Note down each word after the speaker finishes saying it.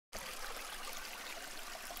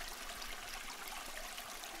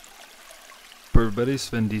everybody,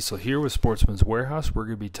 Svenddiesel here with Sportsman's Warehouse. We're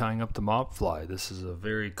going to be tying up the Mop Fly. This is a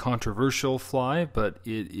very controversial fly, but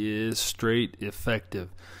it is straight effective.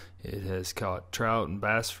 It has caught trout and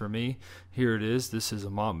bass for me. Here it is. This is a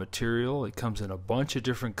Mop Material. It comes in a bunch of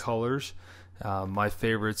different colors. My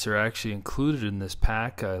favorites are actually included in this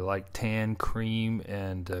pack. I like tan, cream,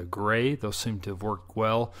 and gray. Those seem to have worked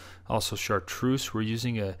well. Also chartreuse. We're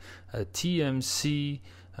using a TMC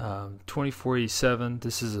 2487.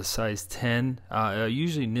 This is a size 10. I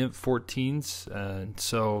usually nymph 14s, and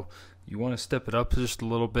so you want to step it up just a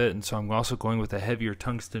little bit. And so I'm also going with a heavier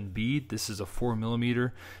tungsten bead. This is a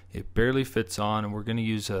 4mm. It barely fits on, and we're going to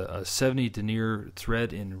use a 70 denier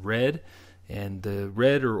thread in red. And the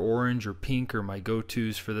red or orange or pink are my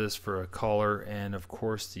go-tos for this for a collar. And of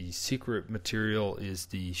course the secret material is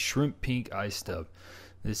the shrimp pink eye stub.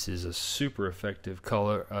 This is a super effective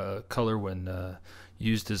color when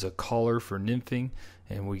used as a collar for nymphing.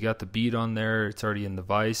 And we got the bead on there. It's already in the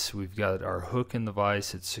vise. We've got our hook in the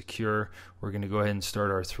vise. It's secure. We're going to go ahead and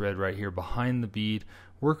start our thread right here behind the bead,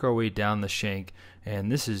 work our way down the shank,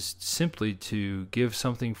 and this is simply to give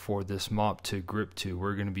something for this mop to grip to.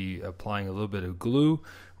 We're going to be applying a little bit of glue.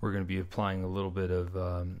 We're going to be applying a little bit of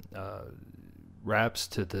wraps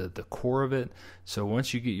to the core of it. So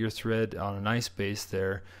once you get your thread on a nice base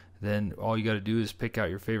there, then all you got to do is pick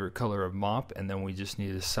out your favorite color of mop, and then we just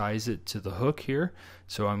need to size it to the hook here.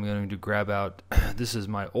 So I'm going to grab out, this is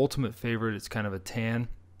my ultimate favorite. It's kind of a tan.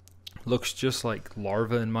 Looks just like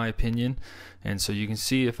larva in my opinion, and so you can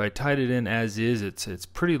see if I tied it in as is, it's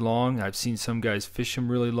pretty long. I've seen some guys fish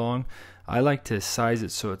them really long. I like to size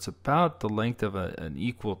it so it's about the length of an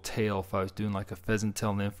equal tail if I was doing like a pheasant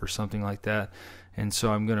tail nymph or something like that. And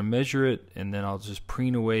so I'm going to measure it, and then I'll just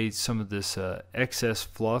preen away some of this excess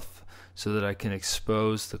fluff so that I can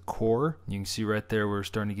expose the core. You can see right there we're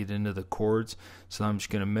starting to get into the cords, so I'm just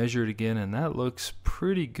going to measure it again, and that looks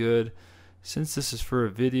pretty good. Since this is for a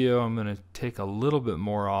video, I'm going to take a little bit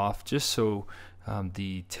more off just so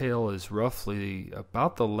the tail is roughly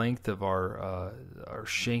about the length of our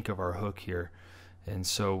shank of our hook here. And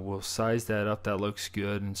so we'll size that up. That looks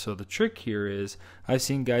good. And so the trick here is, I've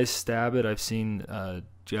seen guys stab it. I've seen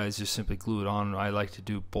guys just simply glue it on. I like to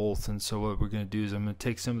do both. And so what we're going to do is I'm going to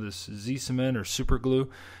take some of this Z-cement or super glue,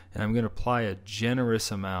 and I'm going to apply a generous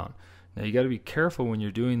amount. Now you got to be careful when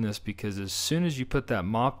you're doing this, because as soon as you put that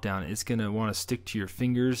mop down, it's going to want to stick to your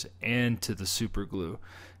fingers and to the super glue.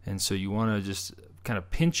 And so you want to just kind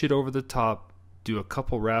of pinch it over the top, do a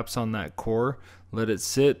couple wraps on that core, let it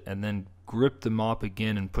sit, and then grip the mop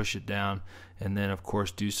again and push it down. And then of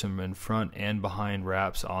course do some in front and behind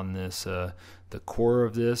wraps on this the core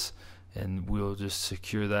of this, and we'll just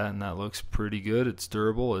secure that, and that looks pretty good. It's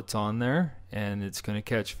durable, it's on there, and it's going to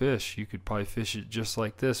catch fish. You could probably fish it just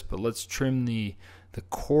like this, but let's trim the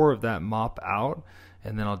core of that mop out,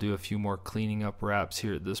 and then I'll do a few more cleaning up wraps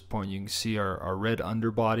here at this point. You can see our red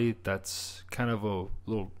underbody. That's kind of a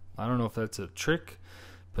little, I don't know if that's a trick,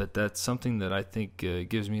 but that's something that I think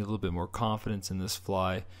gives me a little bit more confidence in this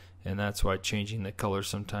fly, and that's why changing the color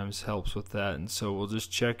sometimes helps with that. And so we'll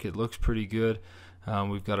just check. It looks pretty good.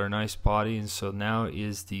 We've got our nice body, and so now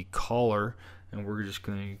is the collar, and we're just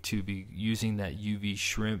going to be using that UV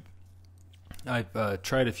shrimp. I've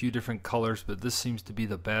tried a few different colors, but this seems to be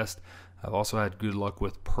the best. I've also had good luck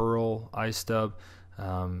with pearl eye stub,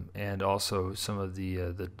 and also some of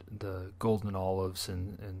the golden olives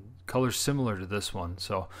and colors similar to this one.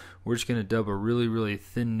 So we're just going to dub a really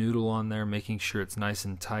thin noodle on there, making sure it's nice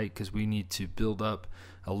and tight, because we need to build up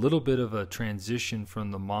a little bit of a transition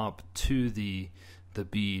from the mop to the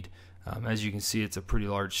bead. As you can see, it's a pretty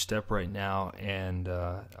large step right now, and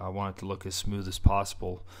I want it to look as smooth as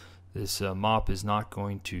possible. This mop is not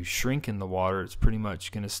going to shrink in the water. It's pretty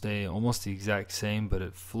much going to stay almost the exact same, but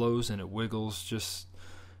it flows and it wiggles just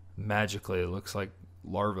magically. It looks like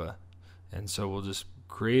larva. And so we'll just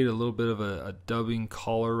create a little bit of a dubbing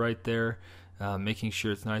collar right there, making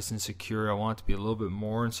sure it's nice and secure. I want it to be a little bit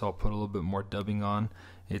more, and so I'll put a little bit more dubbing on.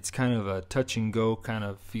 It's kind of a touch and go kind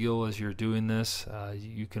of feel as you're doing this.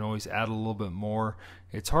 You can always add a little bit more.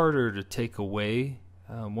 It's harder to take away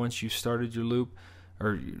once you've started your loop,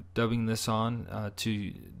 or dubbing this on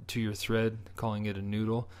to your thread, calling it a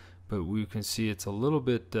noodle. But we can see it's a little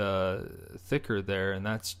bit thicker there, and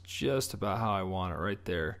that's just about how I want it right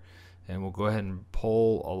there. And we'll go ahead and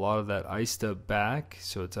pull a lot of that eye stub back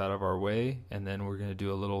so it's out of our way, and then we're going to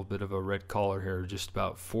do a little bit of a red collar here, just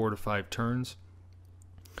about 4 to 5 turns.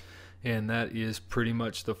 And that is pretty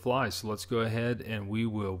much the fly. So let's go ahead and we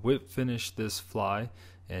will whip finish this fly,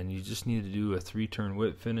 and you just need to do a 3-turn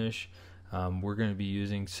whip finish. We're going to be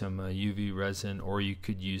using some UV resin, or you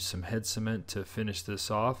could use some head cement to finish this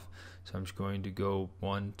off. So I'm just going to go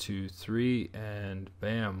 1, 2, 3, and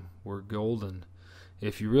bam, we're golden.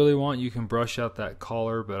 If you really want, you can brush out that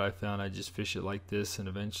collar, but I found I just fish it like this, and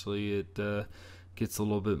eventually it gets a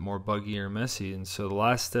little bit more buggy or messy. And so the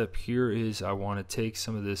last step here is I want to take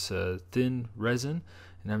some of this thin resin,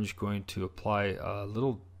 and I'm just going to apply a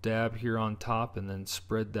little dab here on top and then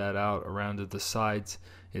spread that out around to the sides.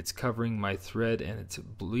 It's covering my thread, and it's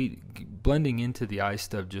blending into the eye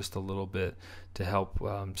stub just a little bit to help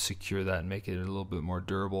secure that and make it a little bit more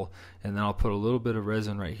durable. And then I'll put a little bit of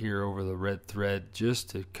resin right here over the red thread,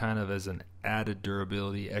 just to kind of as an added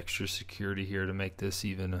durability, extra security here to make this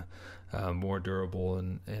even more durable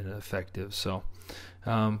and effective. So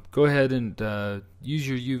go ahead and use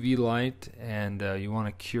your UV light, and you want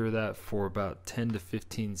to cure that for about 10 to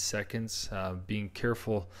 15 seconds, being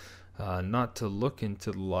careful not to look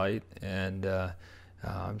into the light. And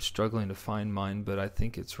I'm struggling to find mine, but I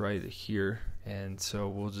think it's right here. And so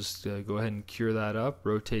we'll just go ahead and cure that up,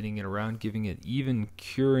 rotating it around, giving it even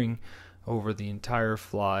curing over the entire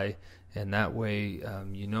fly, and that way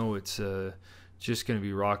you know it's just going to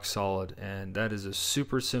be rock solid. And that is a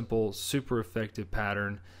super simple, super effective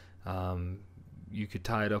pattern. You could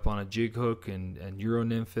tie it up on a jig hook and Euro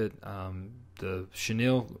nymph it. The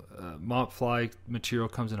chenille Mop Fly material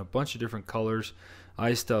comes in a bunch of different colors.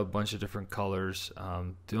 I stub a bunch of different colors.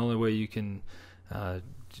 The only way you can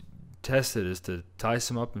test it is to tie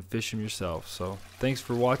some up and fish them yourself. So thanks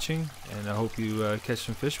for watching, and I hope you catch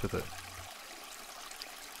some fish with it.